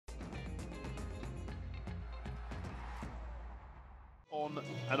on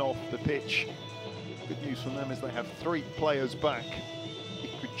and off the pitch. Good news from them is they have 3 players back.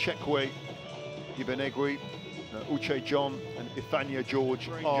 Chekwe, Ibenegui, Uche John and Ifania George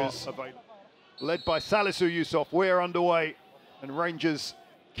Rangers are available. Led by Salisu Yusuf, we're underway and Rangers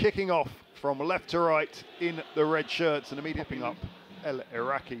kicking off from left to right in the red shirts and immediately up El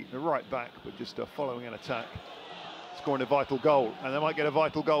Iraqi, the right back, but just following an attack, scoring a vital goal, and they might get a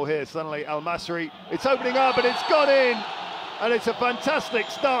vital goal here. Suddenly Al-Masry, it's opening up and it's gone in, and it's a fantastic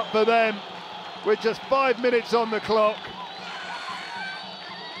start for them with just 5 minutes on the clock.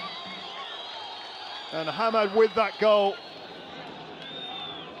 And Hamad with that goal.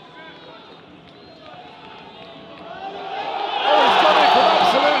 Oh, he's got it from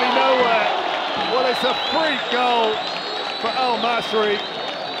absolutely nowhere. Well, it's a free goal for Al-Masry.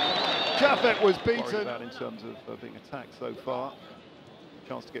 Jafet was beaten in terms of being attacked so far.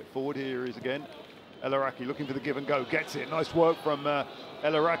 Chance to get forward. Here he is again. El Iraqi looking for the give and go, gets it. Nice work from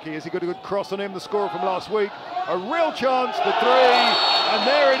El Iraqi. Has he got a good cross on him? The scorer from last week. A real chance for 3, and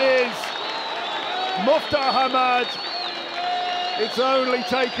there it is. Muftah Hamad. It's only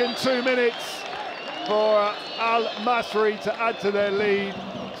taken 2 minutes for Al-Masry to add to their lead.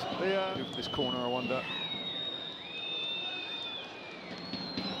 This corner, I wonder.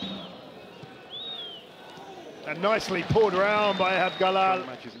 And nicely pulled around by Ehab Galal.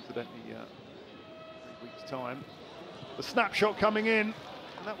 Matches incidentally 3 weeks' time. The snapshot coming in,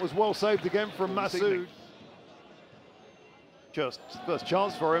 and that was well saved again from Masood. Just first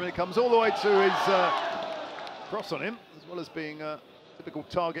chance for him, and it comes all the way to his cross on him, as well as being a typical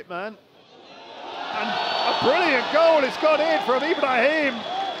target man. And a brilliant goal, it's got in from Ibrahim.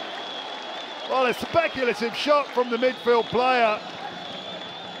 Well, a speculative shot from the midfield player,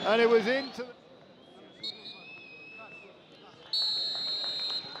 and it was into the...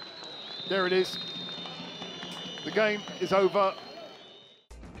 There it is. The game is over.